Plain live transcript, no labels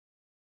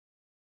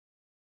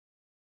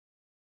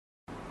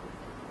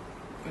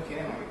Okay,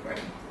 then I'm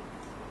recording.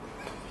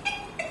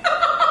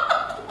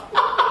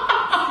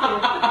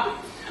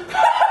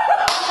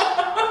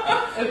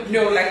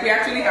 No, like we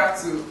actually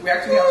have to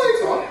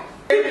talk.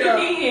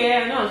 Looking here,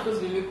 I know I'm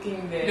supposed to be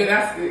looking there. No,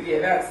 that's good. Yeah,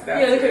 that's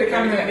Yeah, look at the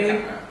camera,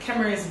 babe. babe.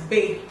 Camera is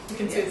babe. Look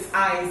into its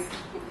eyes.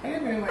 I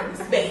don't really want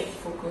this babe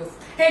focus.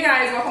 Hey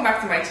guys, welcome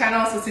back to my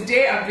channel. So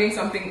today I'm doing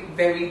something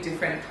very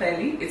different.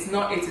 Clearly, it's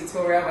not a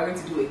tutorial. We're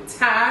going to do a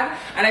tag,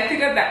 and I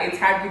figured that a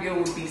tag video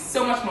would be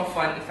so much more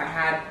fun if I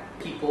had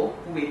people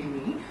with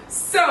me.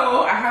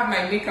 So I have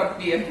my makeup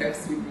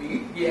BFFs with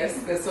me. Yes,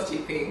 there's such a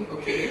thing.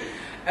 Okay.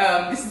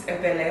 This is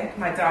Ebele,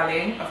 my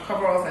darling, of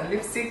Coveralls and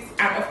lipsticks,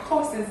 and of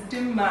course there's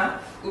Dimma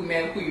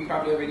Umeh, who you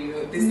probably already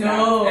know. This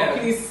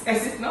please.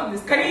 Is this not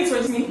this? Can you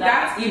introduce me?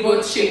 That's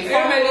Igbo chick.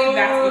 Formerly,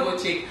 that's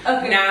Igbo chick.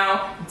 Okay.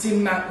 Now,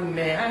 Dimma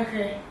Umeh.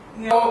 Okay.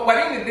 Yeah. So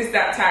we're doing this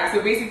that tag.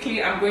 So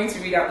basically, I'm going to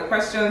read out the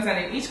questions,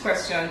 and in each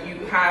question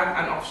you have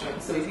an option.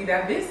 So it's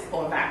either this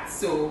or that.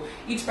 So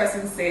each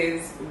person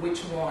says which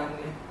one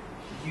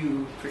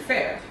you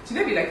prefer. Should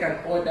there be like an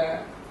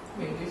order?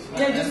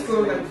 Yeah, just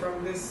go like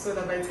from this so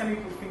that by the time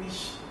people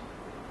finish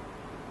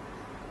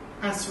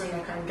answering, I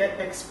can get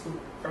expo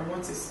from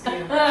what is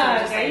clear.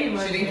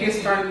 Should in case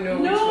you don't know.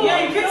 No, yeah,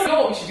 in case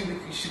no,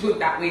 you should go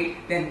that way,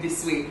 then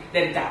this way,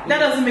 then that way. That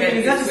doesn't make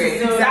any sense.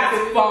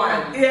 That's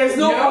fun. There's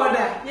no order.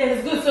 Yeah,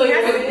 it's good. So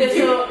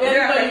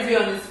everybody be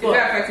on the spot. Is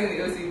that affecting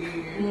the OCD?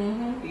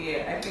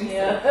 Yeah, I think so.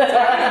 Yeah. So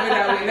I'm gonna go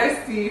that way.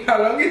 Let's see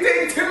how long it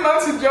takes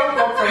Dimma to jump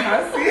up from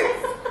her seat.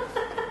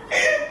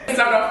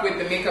 Start off with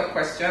the makeup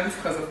questions,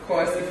 because of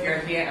course if you're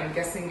here, I'm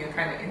guessing you're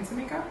kind of into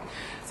makeup.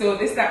 So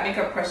that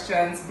makeup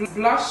questions: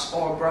 blush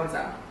or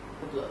bronzer?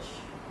 Blush.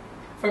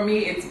 For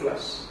me, it's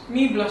blush.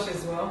 Me blush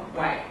as well.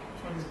 Why?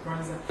 Which one is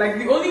bronzer? Like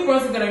the only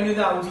bronzer that I knew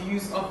that I would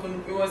use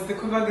often, it was the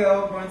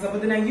Coveralls bronzer,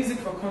 but then I use it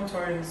for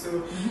contouring,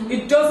 so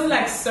it doesn't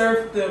like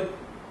serve the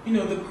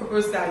the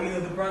purpose that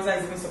the bronzer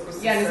is even supposed to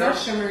serve. Yeah, it's not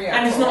shimmery at all.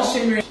 And it's not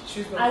shimmery.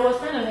 I was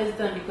kind of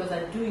hesitant because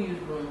I do use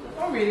bronzer.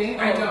 Oh really?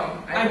 I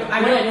don't. I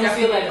don't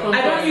feel like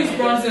I don't use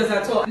bronzers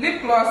at all.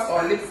 Lip gloss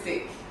or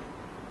lipstick?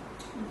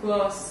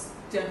 Gloss,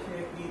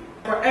 definitely.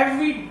 For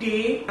every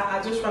day, I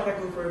just rather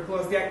go for a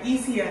gloss. They are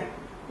easier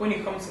when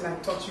it comes to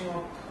like touching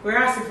up.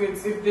 Whereas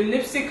if the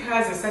lipstick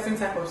has a certain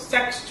type of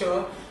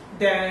texture,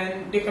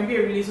 then they can be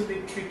a little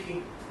bit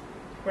tricky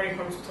when it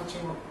comes to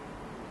touching up.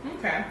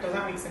 Okay. Does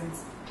that make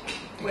sense?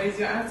 What is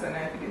your answer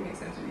now? If it didn't make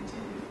sense, will you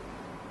change it?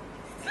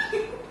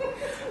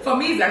 For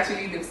me, it's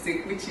actually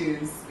lipstick, which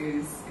is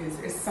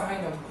a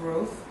sign of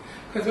growth.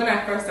 Because when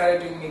I first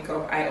started doing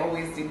makeup, I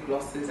always did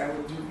glosses. I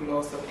would do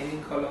gloss of any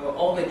color.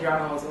 All the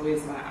drama was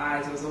always my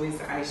eyes. It was always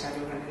the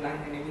eyeshadow and the line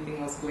and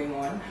everything else going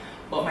on.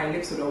 But my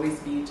lips would always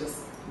be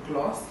just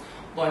gloss.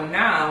 But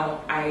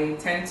now I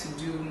tend to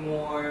do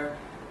more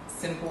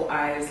simple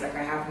eyes like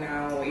I have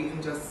now, or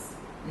even just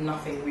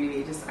nothing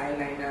really, just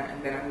eyeliner,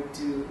 and then I would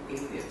do a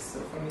lip. So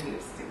for me,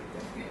 lipstick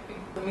definitely.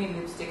 For me,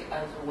 lipstick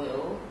as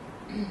well.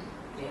 Yeah,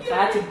 if I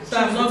had to choose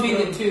between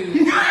the two.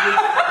 I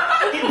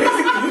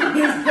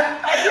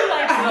do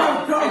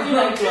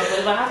like gloss, but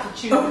if I have to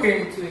choose between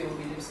the two, it would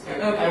be lipstick. I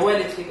wear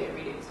lipstick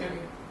every day. So.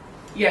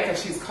 Yeah, because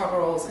she's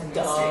Coveralls and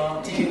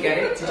lipstick. Did you get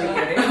it? Did you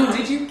get it?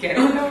 Did you get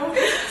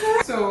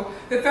it? So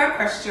the third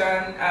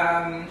question: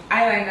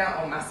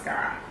 eyeliner or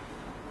mascara?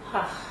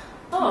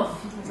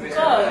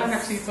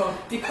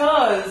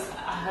 Because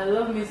I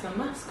love me some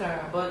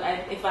mascara, but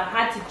if I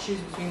had to choose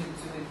between the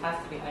two, it has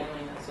to be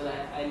eyeliner so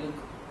that I look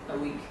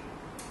awake.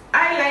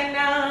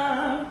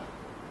 Eyeliner,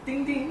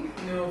 ding ding.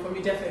 No, for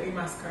me definitely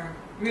mascara.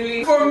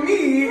 Really? For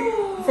me,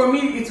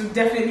 it would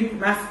definitely be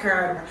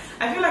mascara.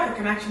 I feel like I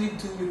can actually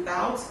do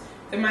without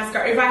the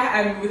mascara. If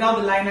I without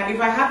the liner, if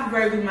I have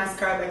very good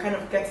mascara that kind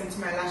of gets into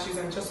my lashes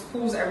and just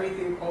pulls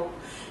everything up,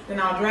 then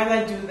I'd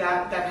rather do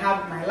that than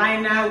have my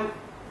liner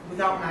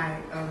without my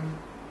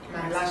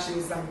my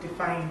lashes like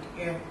defined.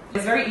 Yeah.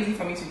 It's very easy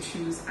for me to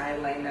choose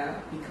eyeliner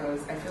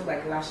because I feel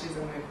like lashes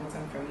are more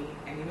important for me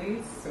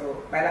anyways.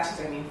 So by lashes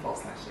I mean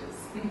false lashes.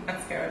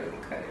 Mascara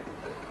doesn't cut it.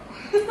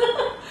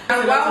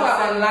 And while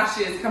we're on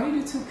lashes, can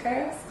we do 2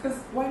 pairs? Because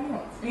why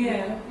not?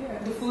 Yeah.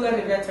 The fuller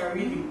the better,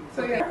 really.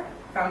 So yeah,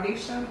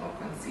 foundation or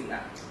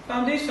concealer?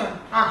 Foundation.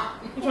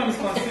 Which one is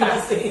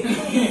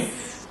concealer?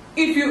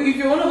 If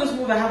you're one of those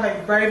people that have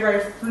like very very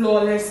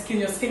flawless skin,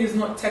 your skin is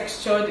not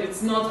textured,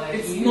 it's not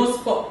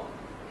spot.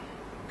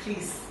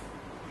 Please,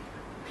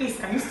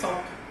 can you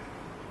stop?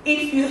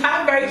 If you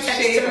have very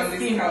textured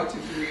skin,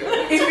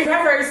 if you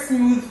have very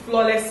smooth,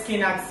 flawless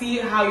skin, I'd see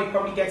how you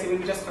probably get away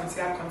with just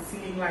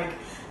concealing like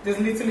those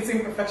little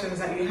imperfections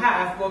that you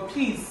have. But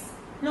please,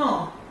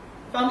 no.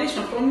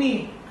 Foundation for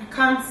me, I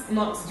can't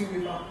not do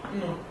without.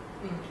 No.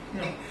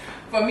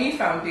 For me,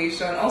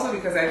 foundation. Also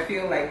because I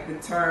feel like the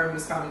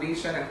terms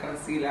foundation and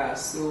concealer are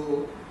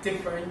so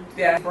different.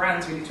 Yeah,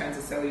 brands really trying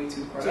to sell you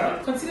 2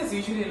 products. Concealer is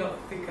usually a lot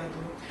thicker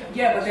though.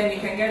 Yeah, but then you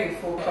can get a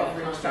full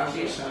coverage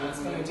foundation that's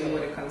going to do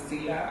with a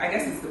concealer. I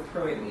guess it's the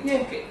pro in me.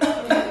 Yeah. Okay.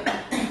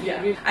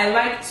 Yeah. I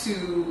like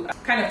to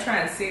kind of try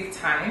and save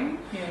time.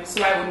 Yeah.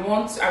 So I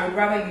would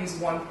rather use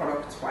one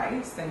product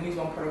twice than use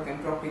one product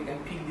and drop it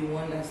and pick the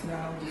one that's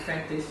now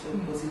different texture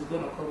because it's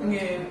gonna cover.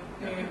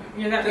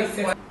 Yeah, that makes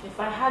sense. If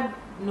I had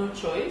no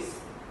choice,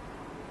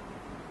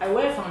 I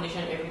wear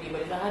foundation every day,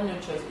 but if I had no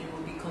choice, it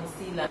would be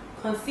concealer.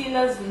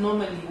 Concealers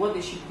normally, what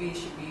they should be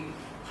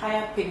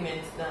higher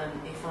pigment than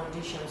a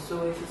foundation.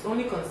 So if it's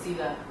only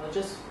concealer, I'll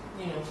just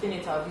thin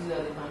it out, use it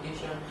as a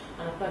foundation,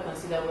 and apply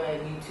concealer where I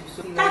need to.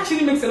 So That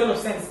actually makes a lot of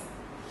sense.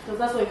 Because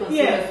that's what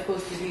concealer is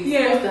supposed to be.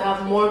 It's supposed to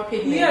have more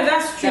pigment. Yeah,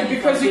 that's true,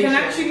 because you can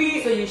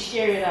actually. So you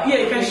share it out. Yeah,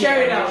 you can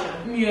share it out.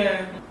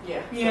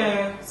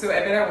 Yeah. So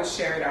Ebele will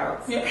share it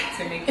out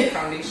to make the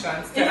foundation.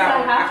 If I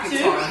will have pack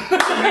it on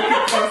to make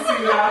it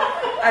concealer.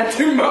 And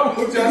Dimma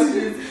will just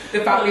use the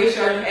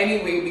foundation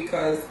anyway,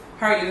 because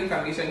her using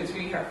foundation is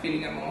really her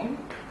feeling among,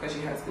 because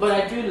she has. But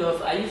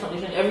I use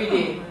foundation every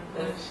day.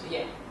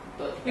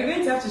 But you're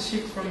going to have to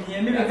shift from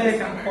here. Maybe I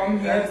can come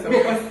here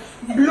because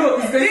blow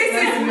is going This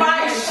is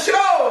my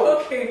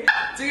show. Okay.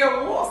 Do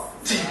your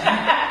worst.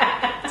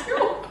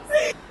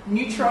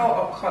 Neutral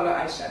or color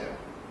eyeshadow?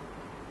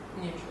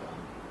 Neutral.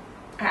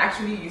 I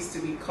actually used to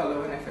be color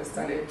when I first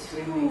started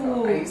doing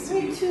makeup. I used to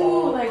be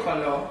all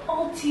color.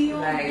 All teal,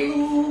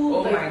 blue.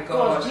 Oh my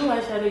gosh. Blue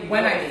eyeshadow.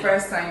 When I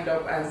first signed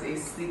up as a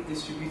sleek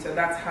distributor,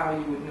 that's how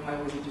you would know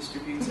I was a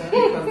distributor,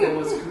 because there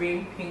was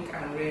green, pink,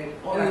 and red.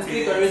 All the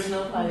sleek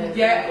original palette.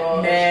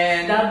 Yeah,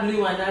 man. That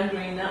blue and that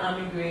green, that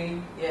army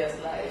green. Yes,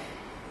 life.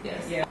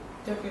 Yes. Yeah.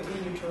 Definitely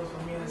neutral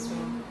for me as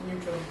well.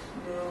 Neutral.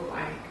 No,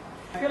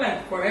 I feel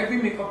like for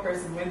every makeup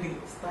person when they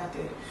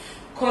started,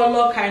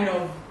 color kind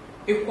of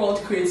equaled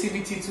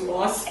creativity to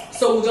us,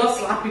 so we'll just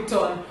slap it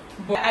on.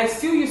 But I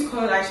still use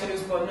colored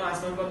eyeshadows, but not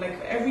as much. But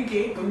like every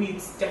day, for me,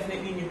 it's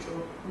definitely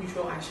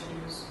neutral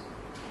eyeshadows.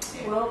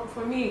 Yeah. Well,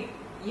 for me,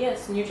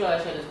 yes, neutral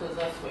eyeshadows, because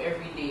that's for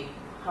every day.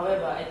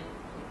 However,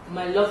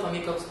 my love for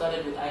makeup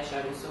started with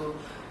eyeshadow, so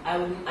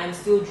I'm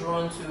still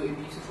drawn to a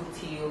beautiful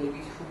teal, a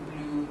beautiful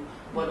blue.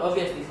 But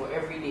obviously, for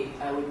every day,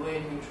 I would wear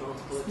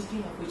neutrals. But speaking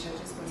of which, I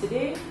just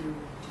today,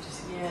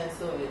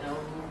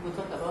 we'll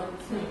talk about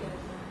it soon.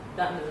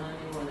 That is not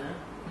anyone,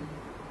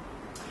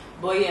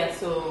 But yeah,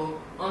 so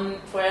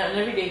for an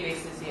everyday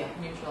basis,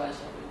 neutral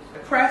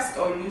eyeshadows. Pressed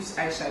or loose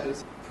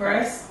eyeshadows?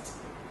 Pressed.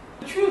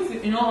 The truth,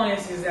 in all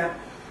honesty, is that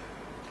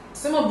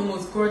some of the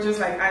most gorgeous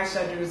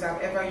eyeshadows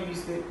I've ever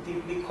used,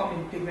 they come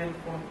in pigment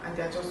form and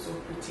they're just so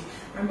pretty.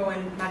 Remember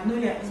when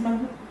Magnolia,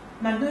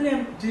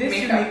 do they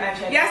still make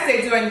eyeshadows? Yes,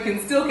 they do, and you can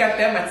still get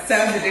them at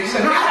 7th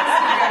edition.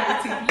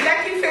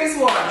 Lucky face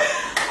one.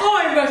 Oh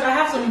my gosh, I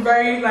have some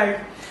very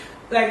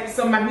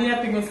some Magnolia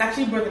pigments. I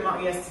actually brought them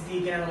out yesterday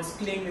again and I was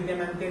playing with them,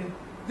 and then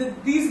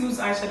these loose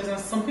eyeshadows and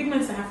some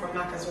pigments I have from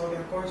MAC as well,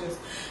 they're gorgeous.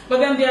 But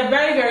then they are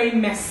very, very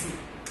messy.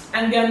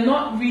 And they're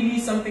not really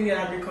something that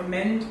I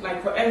recommend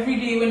for every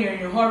day when you're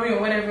in a hurry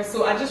or whatever.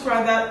 So I just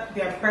rather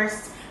they're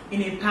pressed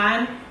in a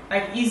pan,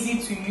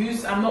 easy to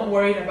use. I'm not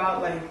worried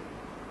about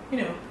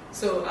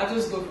so I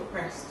just go for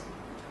pressed.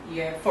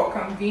 Yeah, for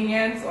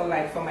convenience or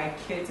for my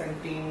kids and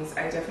things,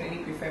 I definitely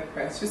prefer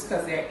pressed just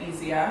because they're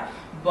easier.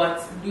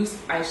 But loose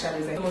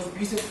eyeshadows are the most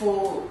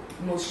beautiful,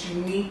 most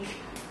unique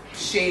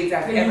shades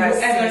I've ever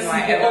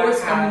seen. They always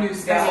come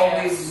loose. They're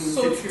always loose.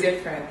 So it's true.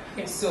 Different.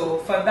 Yeah. So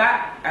for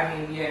that,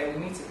 we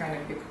need to kind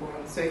of pick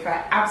one. So if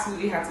I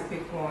absolutely had to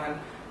pick one,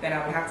 then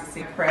I would have to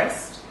say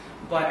pressed.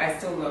 But I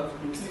still love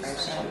loose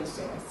eyeshadows.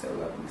 So I still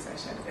love loose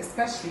eyeshadows,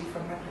 especially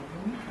from my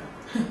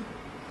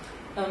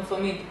makeup. For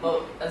me,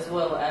 as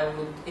well,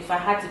 if I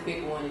had to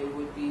pick one, it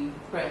would be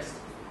pressed.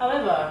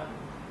 However,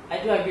 I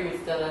do agree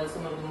with Stella.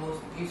 Some of the most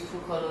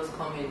beautiful colors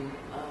come in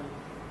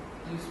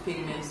loose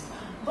pigments.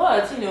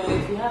 But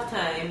if you have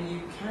time,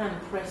 you can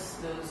press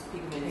those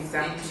pigments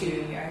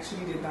into I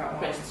actually did that one.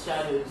 Pressed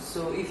shadows.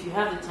 So if you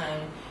have the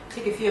time,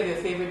 take a few of your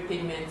favorite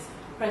pigments,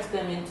 press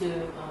them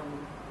into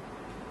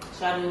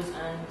shadows,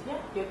 and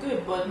you're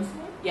good. But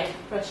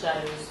press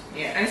shadows.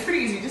 Yeah, and it's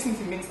pretty easy. You just need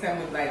to mix them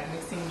with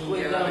mixing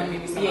media, with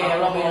maybe some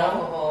rubbing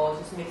alcohol.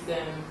 Just mix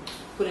them,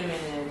 put them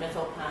in a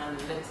metal pan,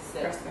 and let it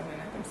set. Press them and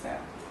let them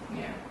set.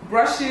 Yeah.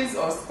 Brushes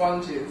or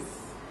sponges?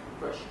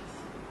 Brushes.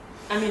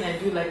 I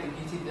do like the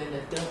beauty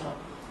blender,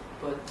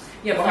 but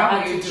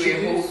how do you do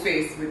a whole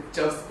face with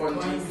just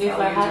sponges? If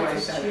I had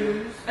to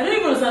choose, I don't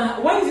even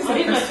understand. Why is this a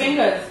question? my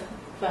fingers.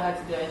 If I had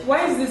to do it.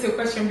 Why is this a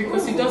question?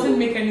 Because it doesn't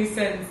make any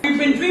sense. We've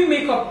been doing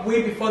makeup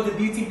way before the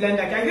beauty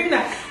blender. I think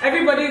that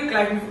everybody,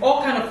 we've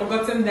all kind of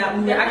forgotten that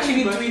we were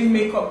actually doing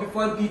makeup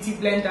before the beauty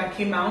blender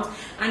came out.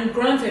 And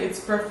granted,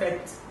 it's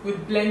perfect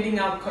with blending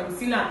out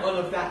concealer and all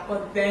of that.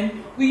 But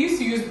then we used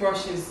to use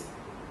brushes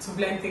to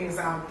blend things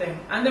out then.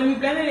 And then we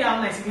blended it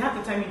out nice. If you have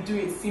the time, you do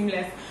it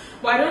seamless.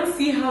 But I don't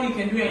see how you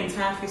can do an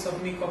entire face of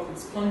makeup with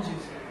sponges.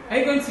 Are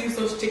you going to use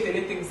those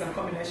chocolate things that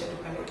come in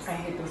eyeshadow palettes? I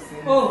hate those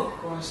things. Oh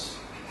gosh.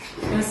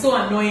 They're so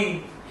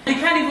annoying. You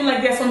can't even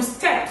there are some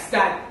steps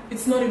that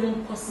it's not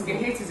even possible. Okay,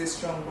 hate is a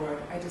strong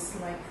word. I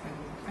dislike them.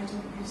 I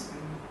don't use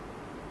them.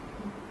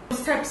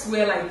 Steps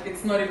where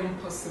it's not even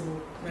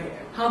possible.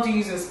 How do you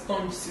use a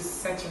sponge to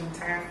set your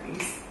entire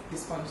face? The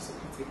sponge to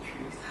cut a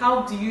crease.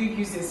 How do you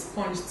use a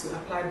sponge to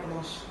apply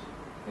blush?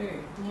 Hey,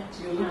 Yeah,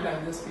 you look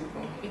like those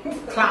people.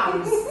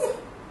 Clowns.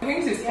 I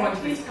think it's a sponge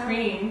with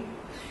cream.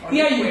 or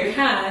Yeah, liquid. you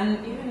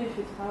can. Even if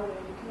it's powder,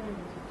 you can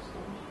use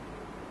sponge.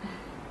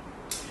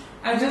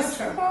 I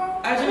just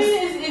I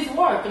mean, it's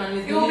work, and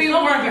it's It'll be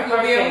not work. gonna be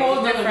It'll be a perfect, whole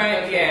it's not gonna be different,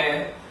 perfect.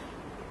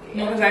 yeah.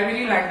 No, because I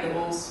really like the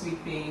whole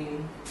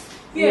sweeping.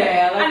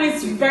 yeah, I like and the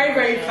it's sweeping very,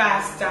 very version.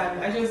 fast.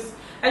 And I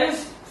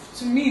just,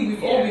 to me,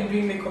 we've all been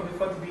doing makeup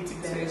before the beauty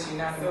So blender. it's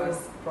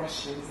unanimous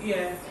brushes.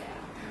 Yeah.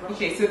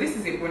 Okay, so this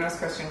is a bonus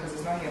question because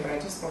it's not here, but I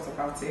just thought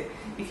about it.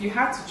 If you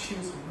had to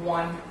choose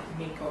one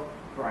makeup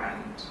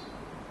brand,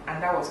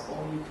 and that was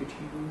all you could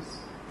use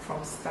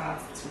from start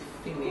to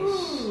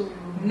finish,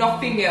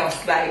 nothing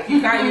else. Like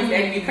you can't use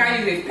any, you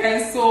can't use a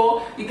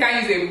pencil, you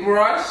can't use a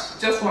brush,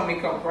 just one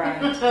makeup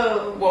brand.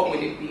 What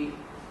would it be?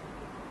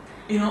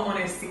 In all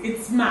honesty,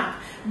 it's MAC,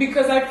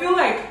 because I feel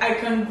like I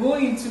can go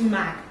into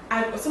MAC.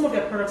 Some of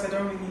their products I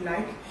don't really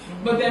like,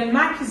 but then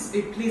MAC is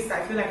a place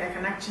that I feel like I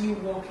can actually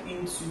walk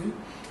into,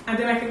 and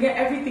then I can get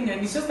everything.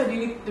 And it's just that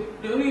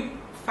the only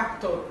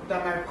factor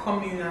that might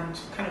come in and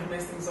kind of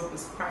mess things up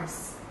is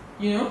price,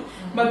 you know.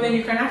 But then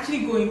you can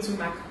actually go into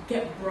MAC,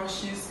 get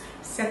brushes,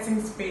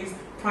 setting sprays,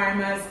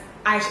 primers,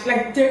 eyeshadow.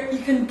 Like there, you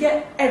can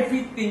get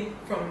everything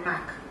from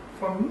MAC.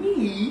 For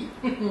me,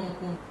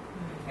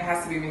 it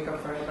has to be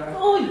Makeup Forever.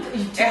 Oh,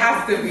 It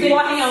has to be.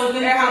 What?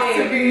 It It has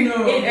to be.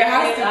 No. It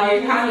has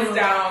to be No. hands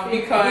down,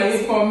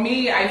 because for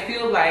me, I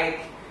feel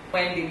like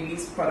when they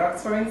release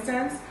products, for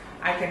instance,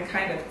 I can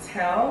kind of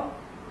tell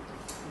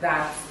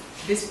that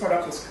this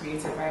product was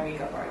created by a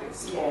makeup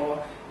artist,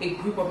 or a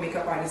group of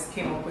makeup artists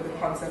came up with the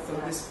concept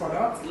of this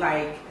product.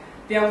 Like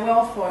they're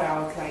well thought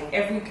out. Like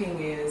everything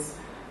is.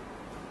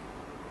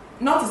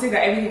 Not to say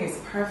that everything is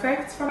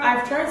perfect.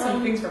 I've tried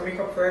some things from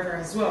Makeup Forever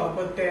as well,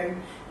 but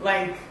then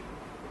like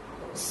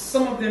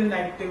some of them,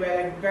 like they were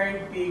like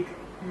very big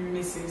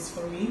misses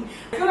for me.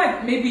 I feel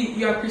like maybe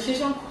your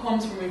appreciation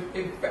comes from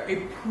a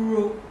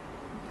pro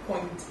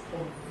point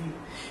of view,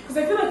 because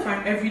I feel like for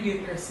an everyday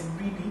person,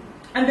 really,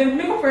 and then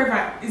Makeup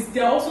Forever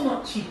they're also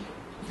not cheap.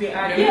 They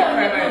are.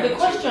 The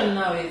question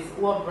now is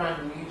what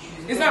brand will you choose?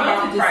 It's not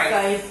about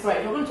price.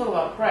 We're going to talk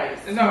about price.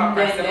 It's not about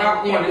price. It's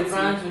about quality. The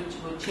brands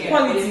will change.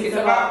 Quality. It's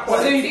about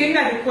quality. So you think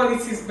that the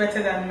quality is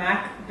better than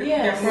MAC?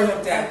 Yes, their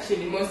product?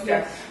 actually, Most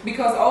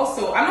because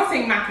also I'm not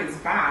saying MAC is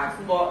bad,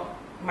 but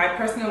my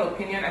personal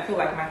opinion, I feel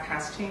like MAC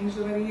has changed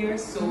over the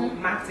years. So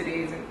MAC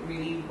today isn't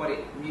really what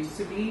it used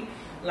to be.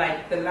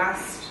 Like the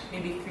last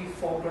maybe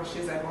 3-4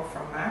 brushes I bought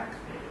from MAC.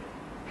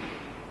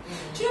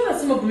 Do you know that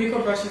some of the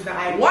makeup brushes that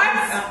I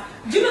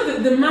What? do you know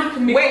the MAC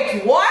makeup?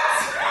 Wait, what?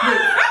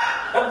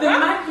 The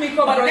MAC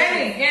makeup But brushes.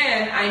 then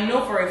again, I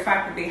know for a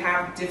fact that they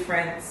have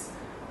different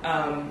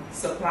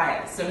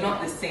suppliers, so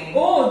not the same.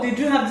 Oh, they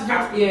do have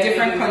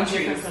Different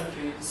countries.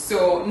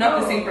 So not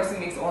the same person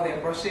makes all their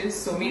brushes.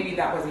 So maybe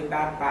that was a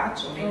bad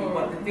batch, or maybe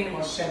but the thing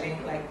was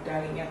shedding like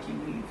darling yaki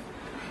weave,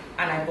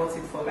 and I bought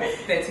it for like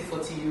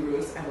 30-40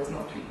 euros. I was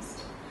not pleased.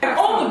 Like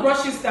all the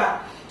brushes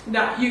that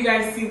you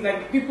guys see,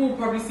 like people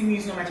probably see me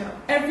using on my channel,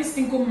 every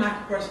single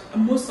MAC brush,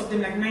 most of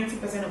them, like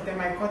 90% of them,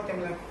 I got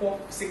them like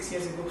 4-6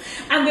 years ago,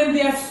 and then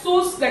they are so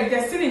like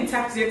they're still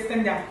intact to the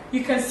extent that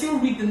you can still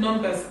read the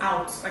numbers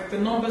out, like the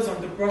numbers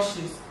on the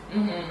brushes.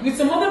 With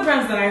some other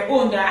brands that I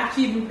own that I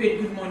actually even paid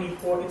good money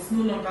for, it's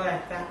no longer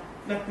like that.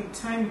 Like with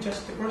time,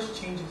 just the brush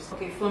changes.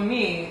 Okay, for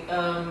me,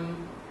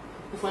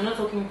 if we're not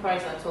talking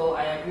price at all,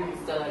 I agree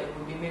with Stella. It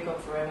would be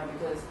Makeup Forever,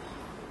 because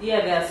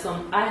there are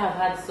some. I have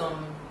had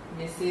some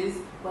misses,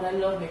 but I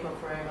love Makeup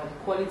Forever. The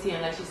quality,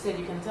 and like she said,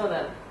 you can tell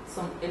that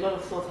a lot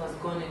of thought has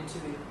gone into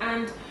it.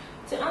 And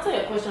to answer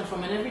your question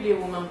from an everyday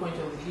woman point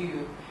of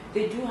view,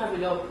 they do have a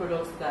lot of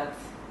products that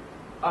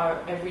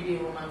are everyday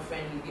woman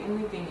friendly. The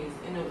only thing is,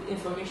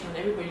 information.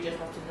 Everybody just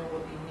has to know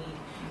what they need.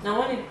 Now,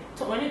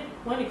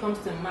 when it comes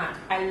to MAC,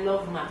 I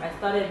love MAC. I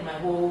started my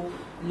whole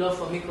love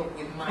for makeup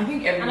with MAC, I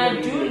think and I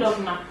everybody do did. love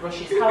MAC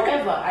brushes.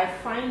 However, I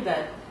find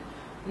that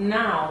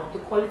now the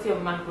quality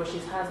of MAC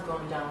brushes has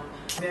gone down.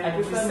 I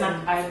prefer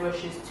MAC eye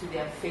brushes to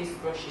their face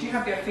brushes. Do you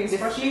have their face The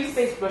brushes? few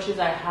face brushes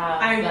I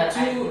have, I that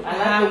do I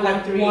have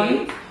like the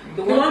 138.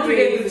 The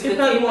 138 is the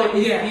tapered one.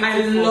 is Yeah,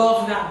 I beautiful.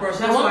 love that brush.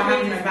 That's what I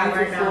have in my bag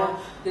right beautiful. now.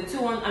 The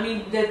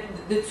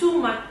the two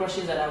MAC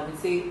brushes that I would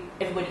say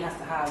everybody has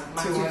to have,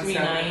 MAC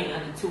 239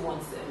 and the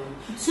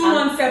 217.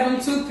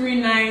 217,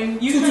 239,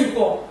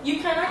 224. You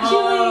can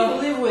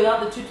actually live without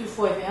the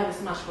 224 if you have a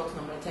Smashbox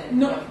number 10.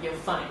 No. You're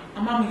fine.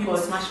 I'm not making a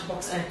But-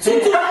 Smashbox. And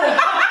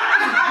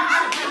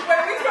Wait,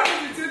 which one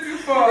is the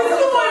 224? This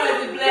is one of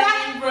the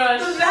blending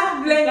brush.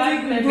 That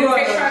blending The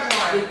brush.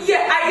 textured one.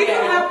 Yeah, I even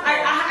have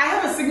I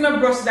have a Sigma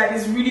brush that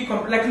is really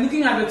like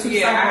looking at the two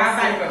Yeah, I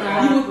have side by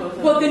both of side.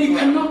 them. But then you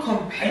cannot I think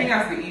compare.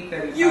 that's the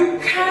E35. You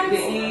can't.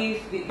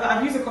 The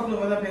I've used a couple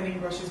of other blending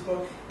brushes,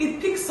 but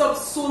it picks up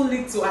so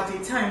little at a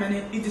time, and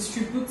it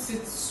distributes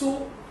it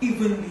so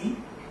evenly.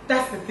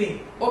 That's the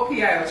thing.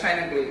 OPI or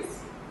China Glaze?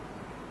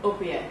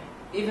 OPI.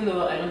 Even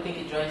though I don't think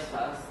it dries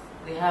fast,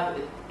 they have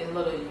a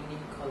lot of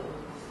unique colors.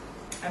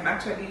 I'm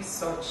actually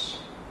such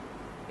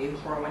a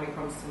whore when it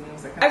comes to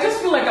nails. I just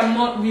feel like I'm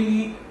not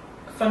really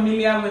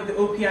familiar with the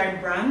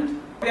OPI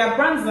brand. There are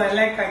brands that I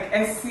like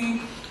SC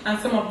and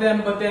some of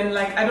them, but then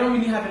like I don't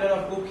really have a lot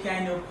of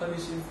OPI nail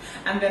polishes.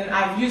 And then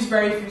I've used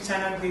very few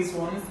China glazed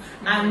ones,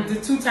 and the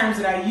 2 times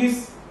that I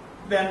used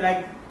them,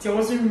 like there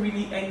wasn't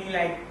really any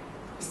like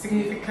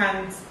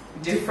significant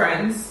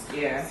difference.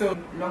 Yeah. So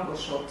long or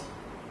short?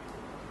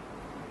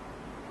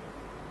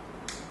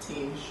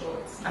 Team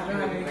shorts. I don't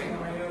have anything on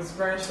my nails,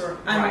 very short.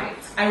 And Right.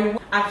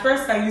 at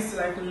first I used to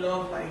like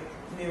love like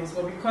nails,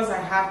 but because I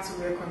have to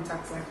wear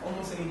contacts like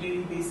almost on a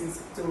daily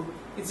basis, so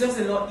it's just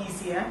a lot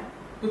easier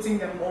putting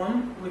them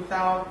on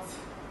without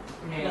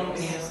long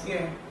nails.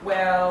 Yeah.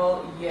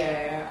 Well,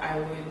 yeah, I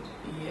would.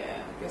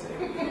 Yeah, I guess I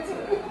would.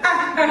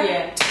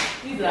 Yeah,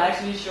 these are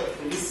actually short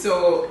for you.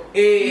 So,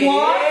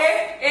 What?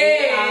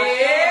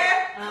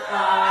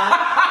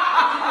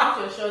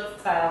 Your short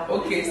style.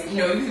 Okay, so,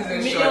 no, this isn't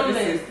Medium short.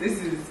 length. This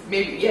is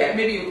maybe, yeah,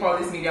 maybe you call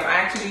this medium. I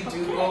actually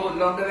do go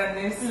longer than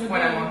this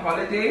when I'm on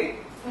holiday.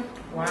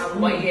 Wow.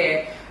 But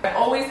yeah, I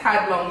always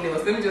had long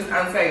nails. Let me just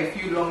answer a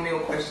few long nail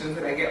questions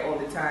that I get all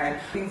the time.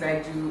 Things I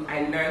do,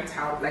 I learned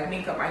how, like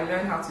makeup, I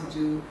learned how to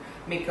do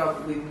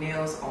makeup with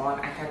nails on.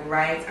 I can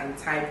write and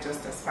type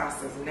just as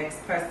fast as the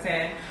next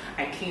person.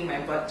 I clean my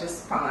butt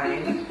just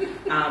fine.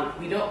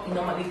 We don't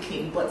normally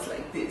clean butts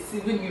like this.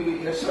 Even you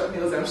with your short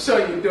nails, I'm sure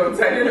you don't.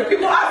 I don't know.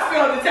 People ask me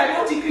all the time,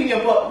 how do you clean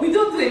your butt? We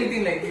don't do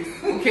anything like this,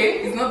 okay?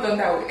 It's not done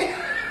that way.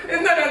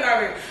 It's not done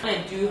that way. I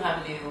do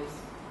have nails.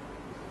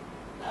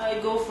 I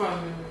go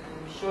from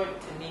short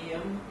to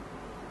medium.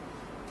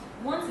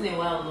 Once in a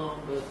while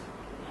long, but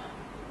yeah.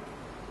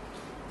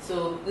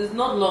 So it's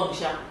not long,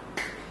 Sha.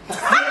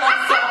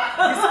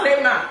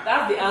 Disclaimer.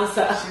 That's the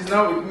answer. She's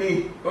not with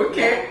me.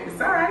 Okay, it's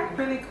alright.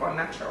 Acrylic or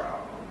natural?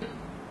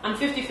 I'm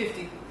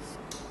 50-50.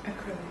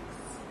 Acrylics.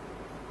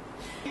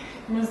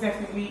 Most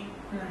definitely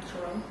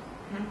natural.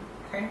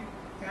 Okay,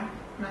 yeah,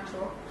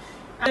 natural.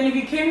 And if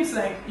it came to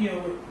like, you know,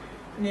 with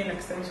nail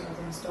extensions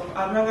and stuff,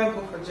 I'd rather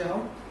go for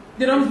gel.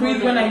 They don't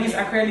breathe when I use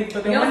acrylic,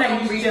 but then when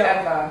I use gel,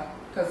 ever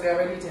because they're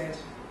already dead.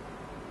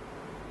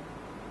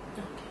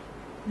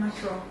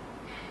 natural.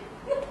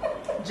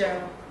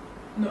 Gel,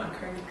 no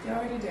acrylic. They're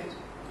already dead.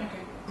 Okay.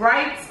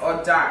 Brights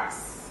or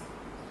darks?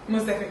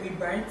 Most definitely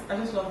bright. I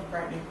just love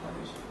bright nail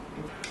polish.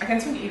 I can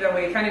think either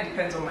way. It kind of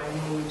depends on my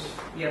mood.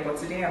 Yeah, but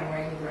today I'm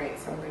wearing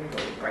brights, so I'm going to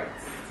go with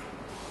brights.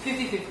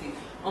 50-50.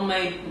 On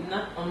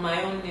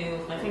my own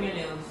nails, my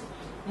fingernails,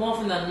 more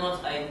often than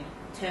not, I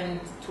tend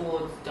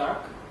towards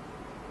dark.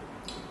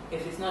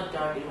 If it's not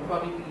dark, it will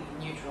probably be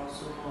neutral,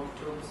 so more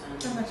towards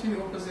That's and actually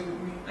the opposite with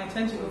me. I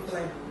tend to go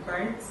for like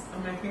brights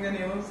on my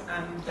fingernails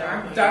and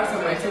dark. Darks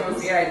on my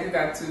toes. Yeah, I did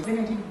that too. Then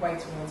I did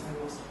white once and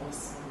it was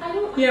awesome. I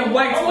don't. Yeah,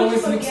 white I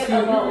always always looks forget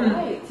good. about Mm.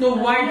 white. No,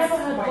 I've white. never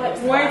had white.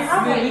 White, I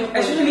have white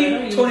especially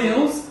nails,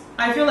 toenails.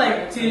 I feel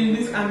like they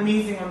look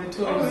amazing on the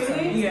toes. Oh,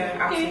 really?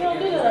 Yeah. Okay, I'll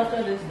do that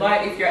after this.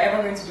 But if you're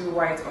ever going to do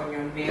white on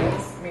your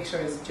nails, make sure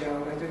it's gel.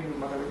 I don't even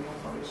bother with nail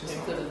polish. Just Yeah,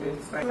 not because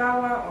with it. Like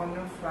flower or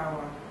no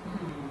flower?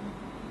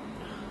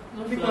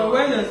 No Because flower.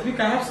 where does Vic,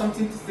 I have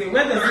something to say.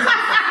 Where does it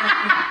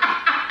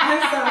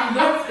answer?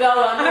 No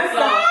flower, no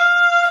flower.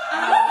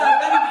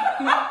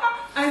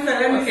 Answer,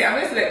 let me Okay, I'm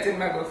going to let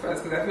Dimma go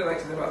first because I feel like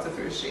she's about to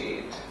throw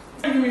shade.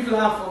 give me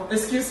flower for.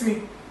 Excuse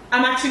me.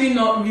 I'm actually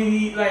not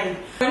really like.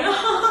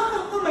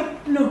 I'm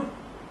like, no.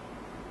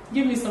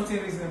 Give me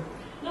something reasonable.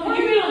 No,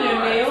 give it on your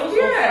nails.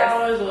 Yes. Or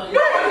flowers on No,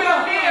 on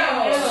your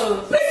nails.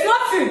 nails. It's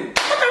nothing.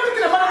 What are you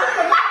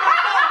talking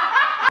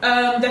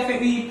about?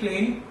 Definitely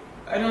plain.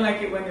 I don't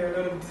like it when there are a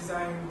lot of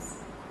designs.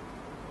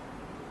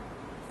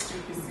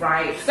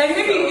 Right. Like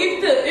maybe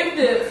if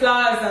the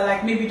flowers are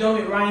like maybe done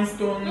with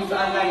rhinestones and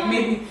like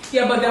maybe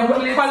but then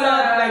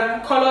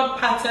Glitter. colored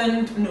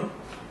patterned, no. Okay.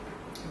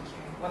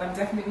 Well, I'm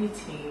definitely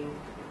team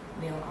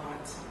nail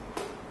art,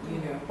 you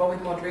know, but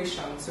with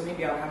moderation. So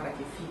maybe I'll have like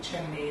a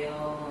feature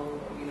nail,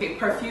 you know. Okay,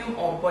 perfume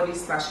or body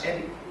splash?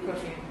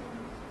 Perfume.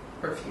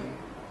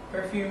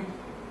 Perfume.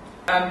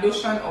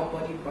 Lotion or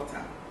body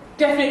butter?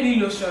 Definitely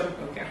lotion.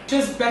 Okay.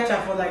 Just better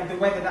for like the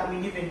weather that we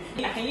live in.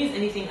 I can use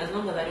anything as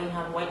long as I don't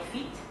have white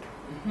feet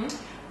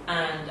Mm-hmm.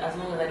 and as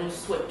long as I don't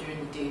sweat during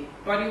the day.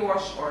 Body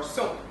wash or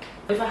soap?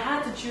 If I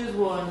had to choose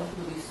one, it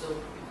would be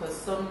soap because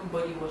some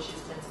body washes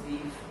tend to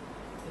leave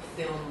the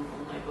film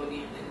on my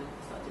body and then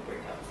start to break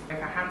out.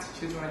 If I had to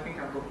choose one, I think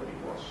I'll go body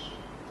wash.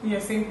 Yeah,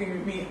 same thing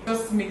with me. It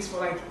just makes for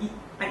like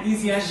an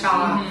easier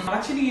shower. I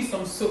actually use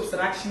some soaps that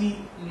actually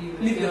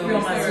leave the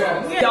film as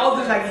well. Yeah, all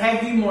this like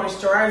heavy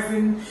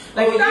moisturizing.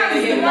 Like That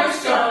is the Yeah.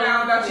 moisture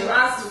now that you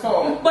asked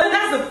for. but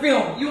that's the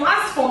film. You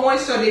asked for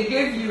moisture, they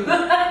gave you.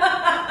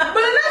 But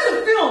then that's a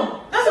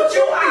film. That's what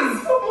you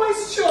asked. for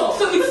moisture.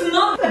 So it's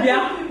not.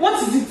 Yeah. What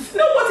is it?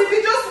 No, but if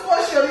you just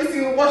wash your lips,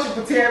 you wash your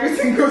booty,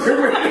 everything goes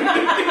away.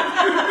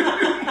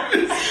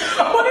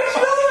 But it's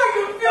not like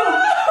a film. I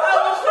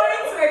was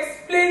trying to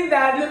explain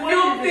that the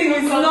film thing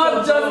is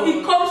not just.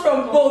 It comes from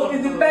both.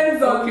 It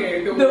depends on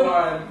Okay, the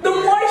one. the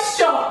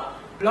moisture.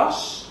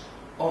 Lush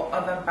or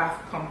other bath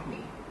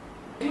company?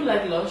 I do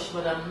like Lush,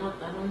 but I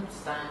don't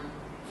stand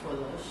for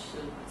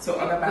Lush. So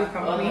other bath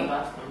company? Other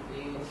bath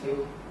company. Okay.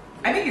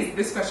 I think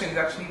this question is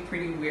actually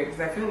pretty weird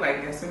because I feel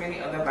like there's so many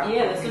other bath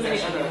companies that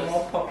should be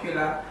more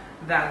popular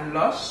than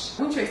Lush.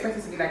 Wouldn't you expect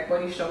it to be like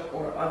Body Shop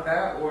or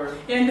other or?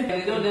 Yeah,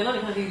 they're not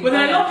the kind of. but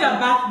I love their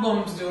bath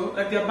bombs though.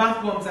 Like their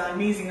bath bombs are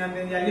amazing, and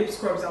then their lip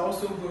scrubs are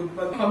also good.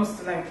 But when it comes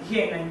to like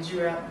here in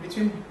Nigeria,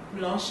 between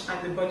Lush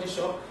and the Body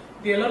Shop,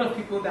 there are a lot of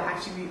people that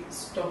actually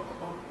stock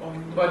up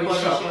on the Body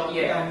Shop.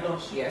 Yeah, and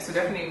Lush. Yeah. So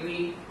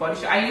definitely Body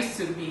Shop. I used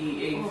to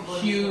be a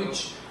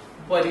huge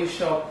Body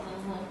Shop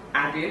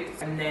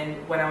addict, and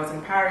then when I was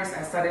in Paris,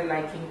 I started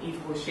liking Yves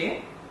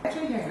Rocher.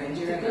 Actually, here in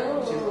Nigeria now,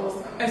 which is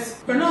awesome. It's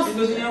pronounced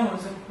Brazilian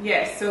ones.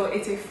 Yes, so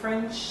it's a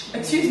French.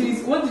 Excuse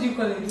me, what did you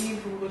call it?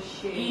 Yves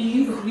Rocher.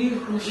 Yves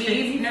Rocher.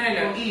 Eve? No,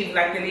 Eve,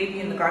 like the lady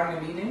in the Garden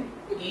of Eden.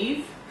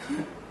 Eve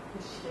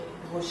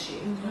Rocher.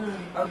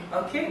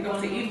 Okay, donc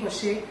c'est Yves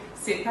Rocher.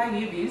 C'est pas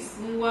Yves.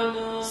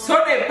 Ce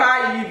n'est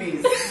pas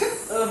Yves.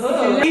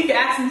 If you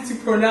ask me to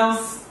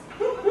pronounce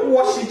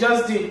what she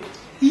just did,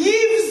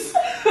 Yves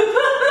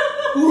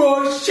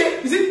Rocher.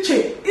 Is it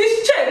Che?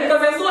 It's Che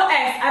because there's no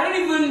S. I don't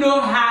even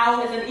know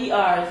how. There's an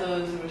ER, so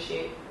it's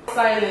Rocher.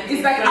 Silent.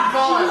 It's like You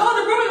know,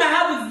 the problem I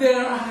have is the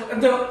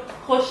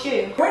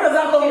Rocher. where does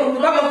that come from? The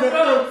back of the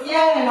throat.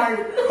 Yeah. Oh my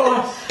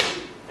gosh.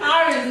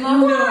 R is not.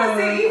 No,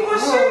 c'est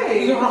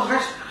Yves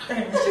Rocher.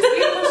 It's just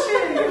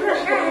Yves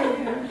Rocher.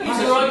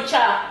 It's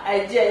Rocha. I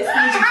just.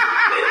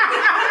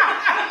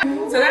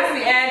 So that's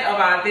the end of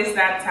our this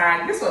that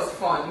tag. This was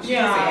fun.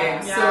 Yeah.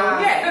 So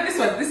yeah, no,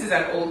 this is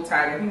an old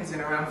tag. I think it's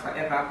been around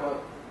forever,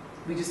 but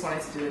we just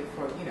wanted to do it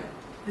for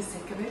the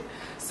sake of it.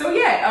 So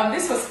yeah,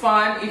 this was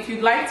fun. If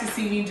you'd like to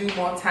see me do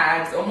more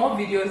tags or more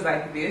videos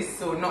like this,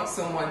 so not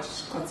so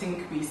much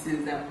cutting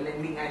creases and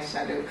blending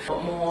eyeshadow,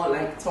 but more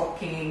like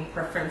talking,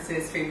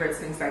 preferences, favorites,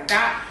 things like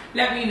that,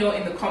 let me know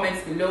in the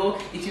comments below.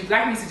 If you'd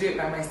like me to do it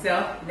by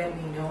myself, let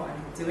me know and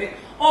I'll do it.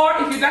 Or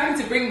if you'd like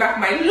me to bring back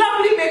my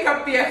lovely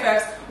makeup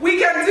BFFs, we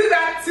can do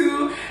that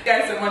too.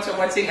 Guys, so much for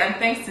watching, and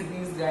thanks to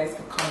these guys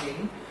for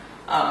coming.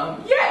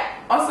 Yeah,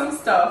 awesome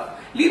stuff.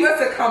 Leave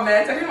us a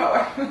comment. I don't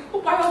know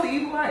why all the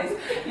evil eyes.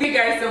 Thank you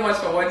guys so much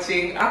for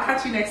watching. I'll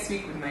catch you next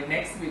week with my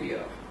next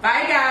video.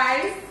 Bye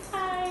guys.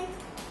 Bye.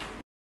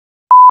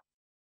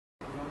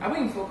 Are we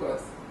in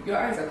focus? Your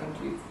eyes are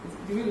complete.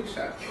 Do we look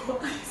sharp?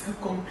 Your eyes are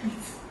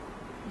complete.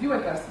 Do you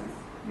wear glasses?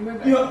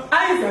 Your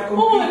eyes are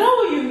complete. Oh, I know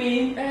what you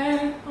mean.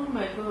 Oh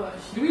my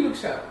gosh. Do we look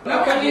sharp?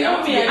 Okay, you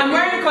know me. I'm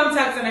wearing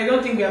contacts and I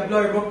don't think they are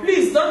blurry, but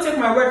please don't take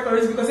my word for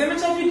it because I'm a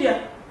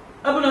video.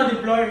 I'm not the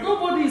blurry.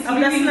 Nobody is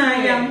I'm leaving. I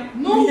am.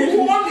 No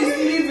one is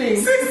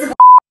leaving.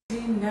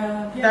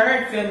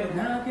 Direct them.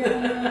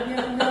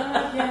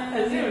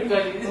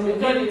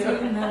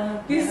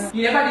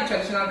 You never did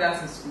traditional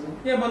dance in school?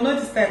 Yeah, but not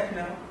this type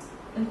now.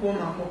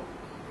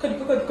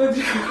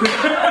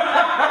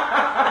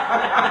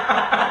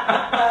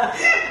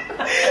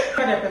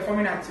 When they're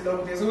performing at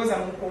Tilog, there's always a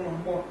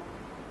moko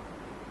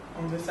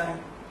on the side.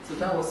 So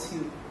that was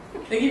you.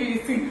 They give you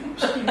this thing.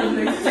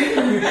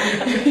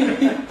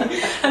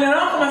 And then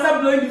I'll come and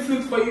start blowing the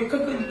flute for you.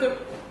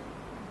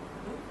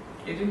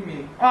 You didn't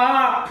mean.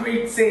 Ah,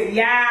 pretty.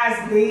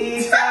 Yes,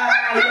 Lisa.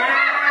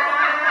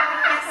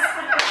 Yes.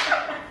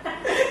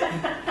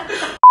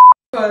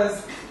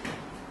 Because,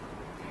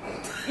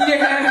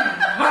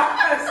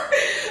 yes.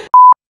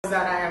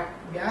 That I have.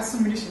 Yeah, so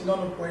many she's not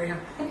up for him.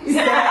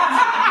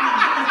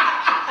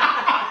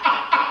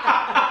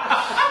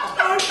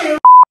 Okay.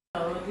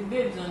 The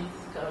babes on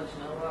this couch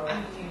now. Wow.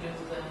 I think you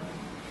just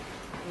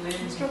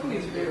The struggle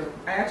is real.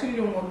 I actually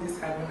don't want this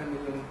hard when I'm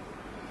alone.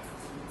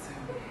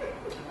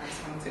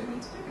 This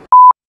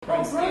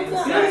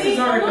is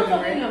not I'm not recording,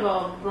 talking right?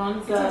 about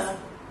bronzer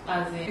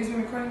as in. It's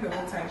been recording the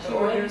whole time. The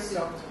Sure. audio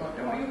stopped, but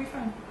don't worry, you'll be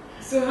fine.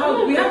 So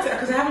how we have to,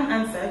 because I haven't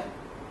answered.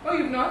 Oh,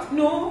 you've not?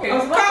 No. Okay. I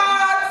was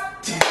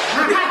about to-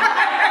 Cut!